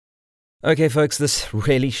Okay, folks, this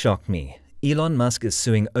really shocked me. Elon Musk is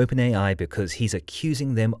suing OpenAI because he's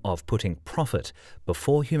accusing them of putting profit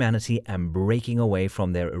before humanity and breaking away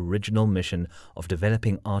from their original mission of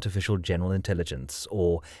developing artificial general intelligence,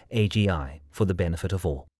 or AGI, for the benefit of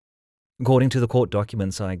all. According to the court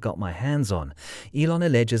documents I got my hands on, Elon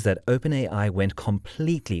alleges that OpenAI went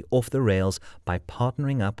completely off the rails by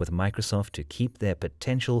partnering up with Microsoft to keep their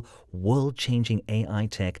potential world-changing AI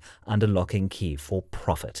tech under lock and key for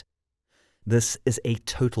profit. This is a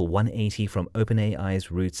total 180 from OpenAI's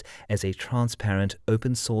roots as a transparent,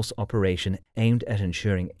 open-source operation aimed at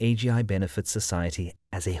ensuring AGI benefits society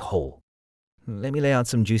as a whole. Let me lay out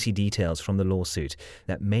some juicy details from the lawsuit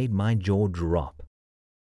that made my jaw drop.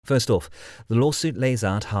 First off, the lawsuit lays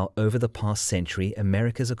out how over the past century,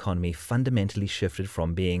 America's economy fundamentally shifted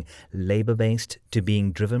from being labor-based to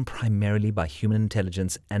being driven primarily by human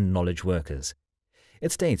intelligence and knowledge workers.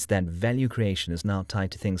 It states that value creation is now tied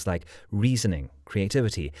to things like reasoning,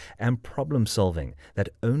 creativity, and problem-solving that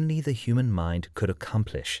only the human mind could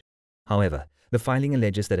accomplish. However, the filing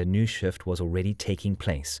alleges that a new shift was already taking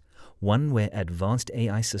place, one where advanced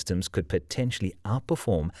AI systems could potentially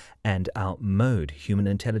outperform and outmode human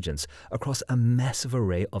intelligence across a massive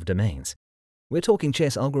array of domains. We're talking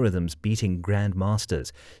chess algorithms beating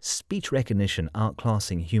grandmasters, speech recognition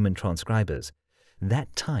outclassing human transcribers,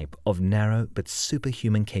 that type of narrow but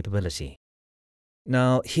superhuman capability.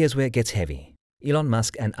 Now, here's where it gets heavy. Elon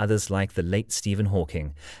Musk and others like the late Stephen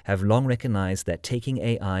Hawking have long recognized that taking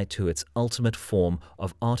AI to its ultimate form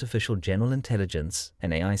of artificial general intelligence,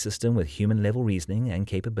 an AI system with human-level reasoning and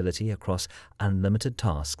capability across unlimited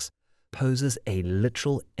tasks, poses a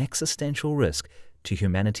literal existential risk to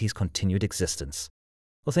humanity's continued existence.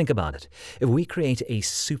 Well, think about it. If we create a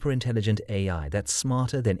super-intelligent AI that's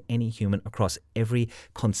smarter than any human across every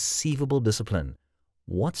conceivable discipline,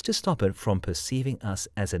 what's to stop it from perceiving us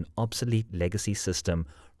as an obsolete legacy system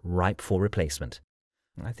ripe for replacement?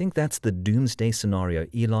 I think that's the doomsday scenario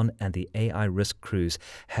Elon and the AI risk crews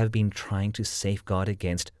have been trying to safeguard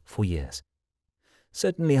against for years.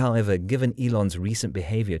 Certainly, however, given Elon's recent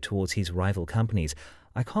behavior towards his rival companies,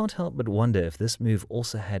 I can't help but wonder if this move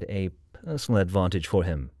also had a personal advantage for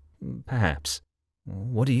him. Perhaps.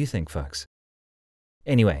 What do you think, folks?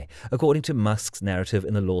 Anyway, according to Musk's narrative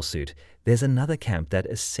in the lawsuit, there's another camp that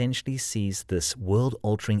essentially sees this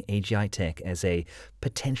world-altering AGI tech as a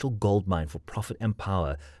potential goldmine for profit and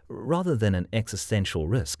power rather than an existential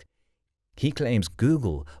risk. He claims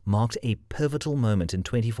Google marked a pivotal moment in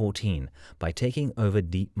 2014 by taking over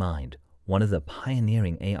DeepMind, one of the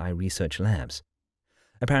pioneering AI research labs.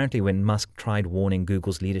 Apparently, when Musk tried warning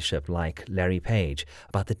Google's leadership like Larry Page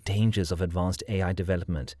about the dangers of advanced AI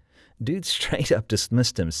development, dude straight up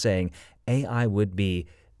dismissed him, saying AI would be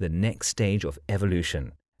the next stage of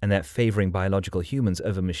evolution and that favoring biological humans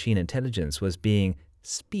over machine intelligence was being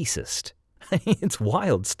speciesist. It's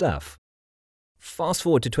wild stuff. Fast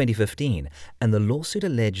forward to 2015, and the lawsuit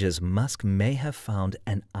alleges Musk may have found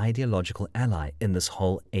an ideological ally in this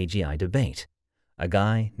whole AGI debate, a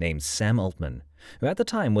guy named Sam Altman, who at the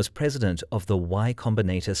time was president of the Y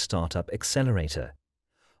Combinator startup accelerator.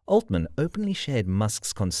 Altman openly shared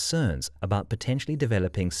Musk's concerns about potentially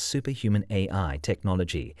developing superhuman AI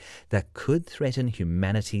technology that could threaten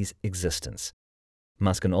humanity's existence.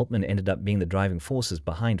 Musk and Altman ended up being the driving forces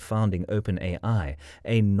behind founding OpenAI,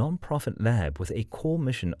 a non-profit lab with a core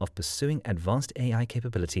mission of pursuing advanced AI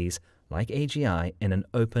capabilities like AGI in an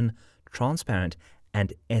open, transparent,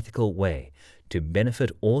 and ethical way to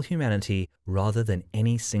benefit all humanity rather than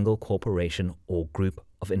any single corporation or group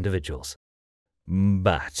of individuals.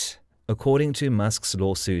 But, according to Musk's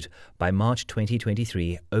lawsuit, by March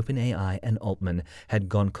 2023, OpenAI and Altman had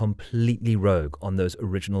gone completely rogue on those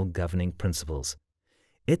original governing principles.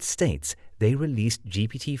 It states they released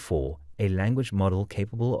GPT-4, a language model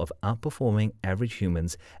capable of outperforming average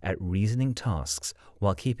humans at reasoning tasks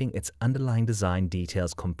while keeping its underlying design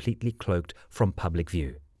details completely cloaked from public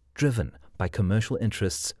view, driven by commercial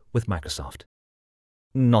interests with Microsoft.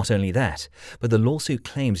 Not only that, but the lawsuit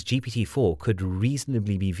claims GPT-4 could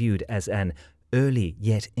reasonably be viewed as an early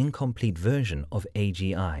yet incomplete version of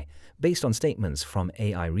AGI, based on statements from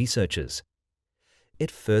AI researchers. It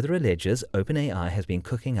further alleges OpenAI has been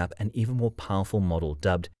cooking up an even more powerful model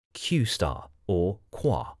dubbed Q-Star, or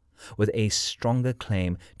Qua, with a stronger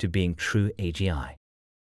claim to being true AGI.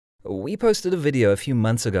 We posted a video a few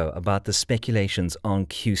months ago about the speculations on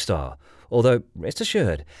Q-Star, although rest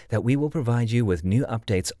assured that we will provide you with new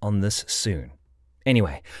updates on this soon.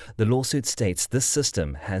 Anyway, the lawsuit states this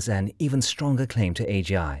system has an even stronger claim to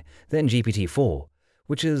AGI than GPT-4,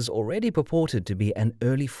 which is already purported to be an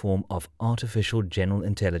early form of artificial general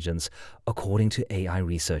intelligence according to AI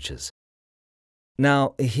researchers.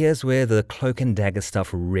 Now, here's where the cloak and dagger stuff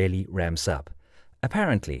really ramps up.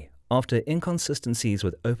 Apparently, after inconsistencies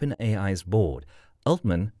with OpenAI's board,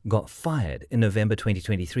 Altman got fired in November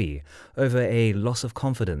 2023 over a loss of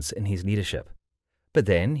confidence in his leadership. But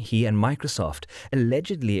then he and Microsoft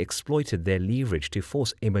allegedly exploited their leverage to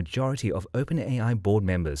force a majority of OpenAI board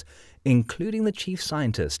members, including the chief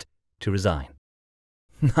scientist, to resign.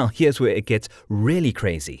 Now here's where it gets really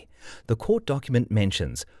crazy. The court document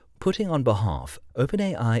mentions, putting on behalf,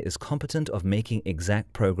 OpenAI is competent of making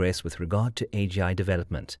exact progress with regard to AGI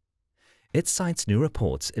development. It cites new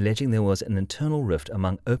reports alleging there was an internal rift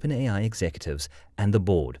among OpenAI executives and the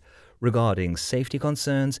board regarding safety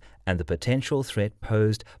concerns and the potential threat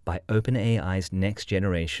posed by OpenAI's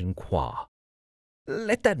next-generation QA.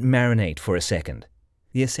 Let that marinate for a second.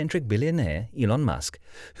 The eccentric billionaire Elon Musk,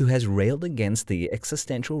 who has railed against the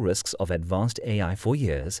existential risks of advanced AI for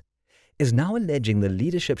years, is now alleging the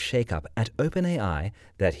leadership shakeup at OpenAI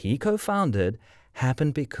that he co-founded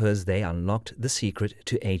happened because they unlocked the secret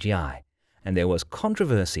to AGI, and there was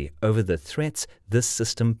controversy over the threats this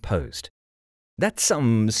system posed. That's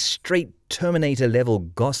some straight Terminator-level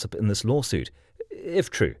gossip in this lawsuit, if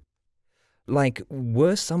true. Like,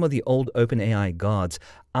 were some of the old OpenAI guards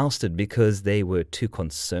ousted because they were too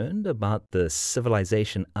concerned about the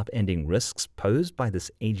civilization upending risks posed by this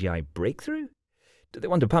AGI breakthrough? Did they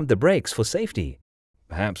want to pump the brakes for safety?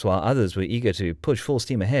 Perhaps while others were eager to push full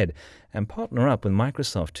steam ahead and partner up with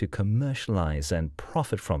Microsoft to commercialize and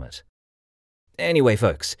profit from it. Anyway,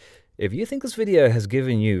 folks, if you think this video has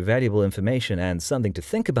given you valuable information and something to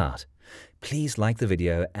think about, please like the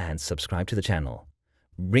video and subscribe to the channel.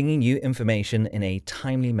 Bringing you information in a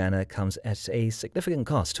timely manner comes at a significant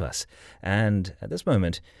cost to us, and at this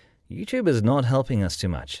moment, YouTube is not helping us too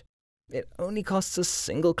much. It only costs a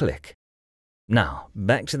single click. Now,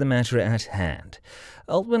 back to the matter at hand.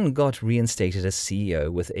 Altman got reinstated as CEO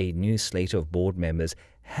with a new slate of board members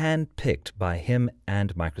hand-picked by him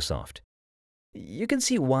and Microsoft. You can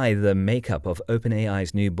see why the makeup of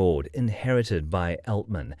OpenAI's new board, inherited by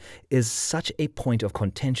Altman, is such a point of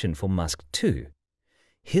contention for Musk too.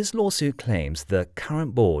 His lawsuit claims the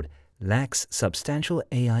current board lacks substantial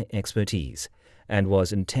AI expertise and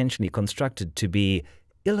was intentionally constructed to be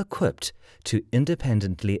ill-equipped to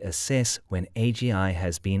independently assess when AGI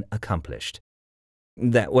has been accomplished.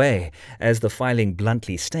 That way, as the filing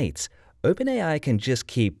bluntly states, OpenAI can just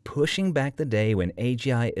keep pushing back the day when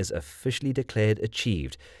AGI is officially declared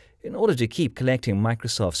achieved in order to keep collecting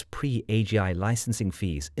Microsoft's pre-AGI licensing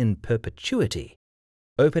fees in perpetuity.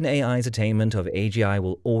 OpenAI's attainment of AGI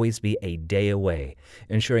will always be a day away,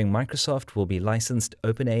 ensuring Microsoft will be licensed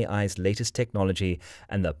OpenAI's latest technology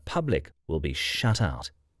and the public will be shut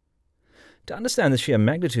out. To understand the sheer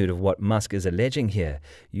magnitude of what Musk is alleging here,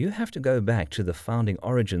 you have to go back to the founding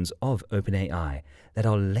origins of OpenAI that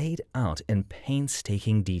are laid out in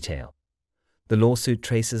painstaking detail. The lawsuit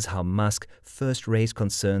traces how Musk first raised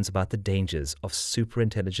concerns about the dangers of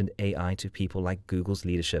superintelligent AI to people like Google's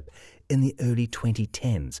leadership in the early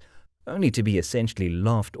 2010s, only to be essentially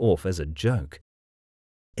laughed off as a joke.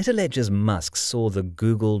 It alleges Musk saw the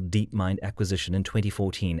Google DeepMind acquisition in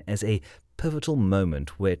 2014 as a pivotal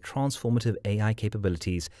moment where transformative AI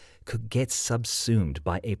capabilities could get subsumed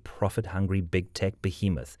by a profit-hungry big tech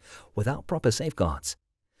behemoth without proper safeguards.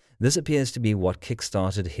 This appears to be what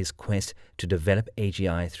kickstarted his quest to develop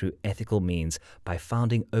AGI through ethical means by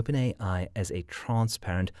founding OpenAI as a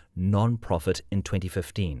transparent non-profit in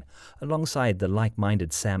 2015, alongside the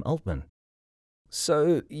like-minded Sam Altman.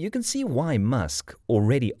 So you can see why Musk,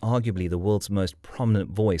 already arguably the world's most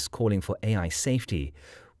prominent voice calling for AI safety,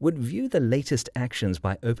 would view the latest actions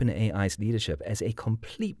by OpenAI's leadership as a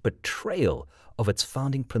complete betrayal of its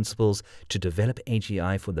founding principles to develop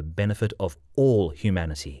AGI for the benefit of all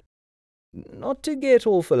humanity. Not to get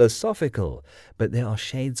all philosophical, but there are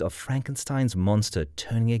shades of Frankenstein's monster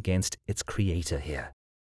turning against its creator here.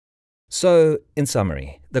 So, in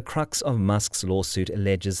summary, the crux of Musk's lawsuit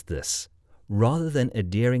alleges this. Rather than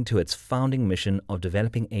adhering to its founding mission of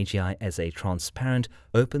developing AGI as a transparent,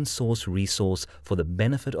 open-source resource for the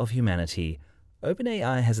benefit of humanity,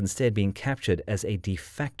 OpenAI has instead been captured as a de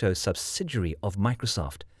facto subsidiary of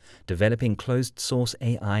Microsoft, developing closed-source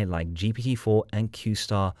AI like GPT-4 and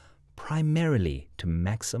Q-Star primarily to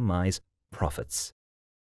maximize profits.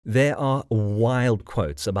 There are wild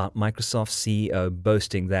quotes about Microsoft's CEO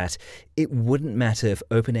boasting that it wouldn't matter if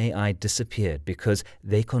OpenAI disappeared because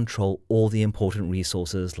they control all the important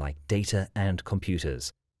resources like data and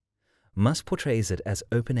computers. Musk portrays it as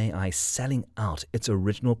OpenAI selling out its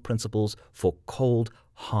original principles for cold,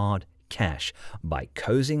 hard cash by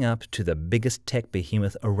cozying up to the biggest tech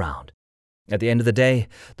behemoth around. At the end of the day,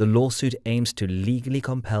 the lawsuit aims to legally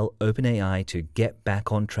compel OpenAI to get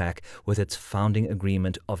back on track with its founding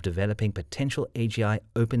agreement of developing potential AGI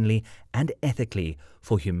openly and ethically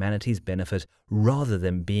for humanity's benefit rather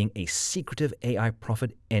than being a secretive AI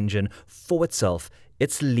profit engine for itself,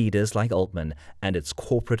 its leaders like Altman, and its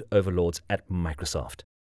corporate overlords at Microsoft.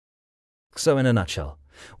 So in a nutshell,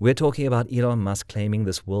 we're talking about Elon Musk claiming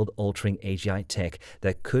this world-altering AGI tech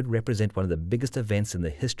that could represent one of the biggest events in the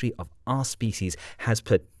history of our species has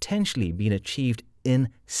potentially been achieved in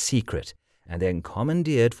secret and then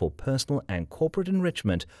commandeered for personal and corporate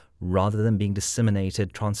enrichment rather than being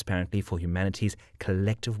disseminated transparently for humanity's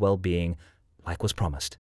collective well-being like was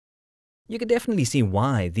promised. You can definitely see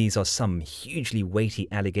why these are some hugely weighty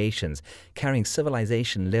allegations carrying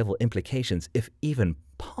civilization-level implications if even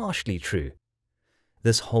partially true.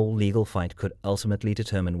 This whole legal fight could ultimately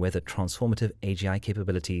determine whether transformative AGI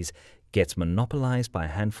capabilities gets monopolized by a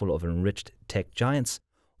handful of enriched tech giants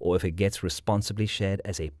or if it gets responsibly shared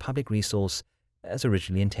as a public resource as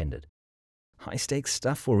originally intended. High-stakes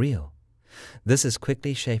stuff for real. This is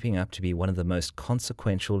quickly shaping up to be one of the most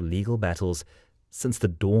consequential legal battles since the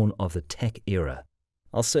dawn of the tech era.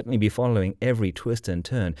 I'll certainly be following every twist and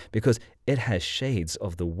turn because it has shades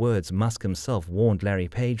of the words Musk himself warned Larry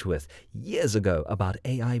Page with years ago about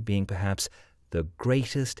AI being perhaps the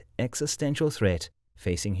greatest existential threat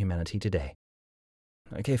facing humanity today.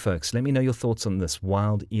 Okay folks, let me know your thoughts on this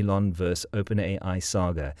wild Elon vs. OpenAI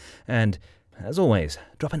saga, and as always,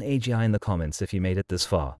 drop an AGI in the comments if you made it this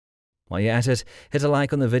far. While you're at it, hit a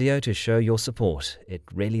like on the video to show your support. It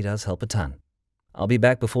really does help a ton. I'll be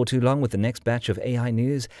back before too long with the next batch of AI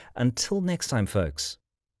news. Until next time, folks,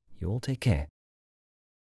 you all take care.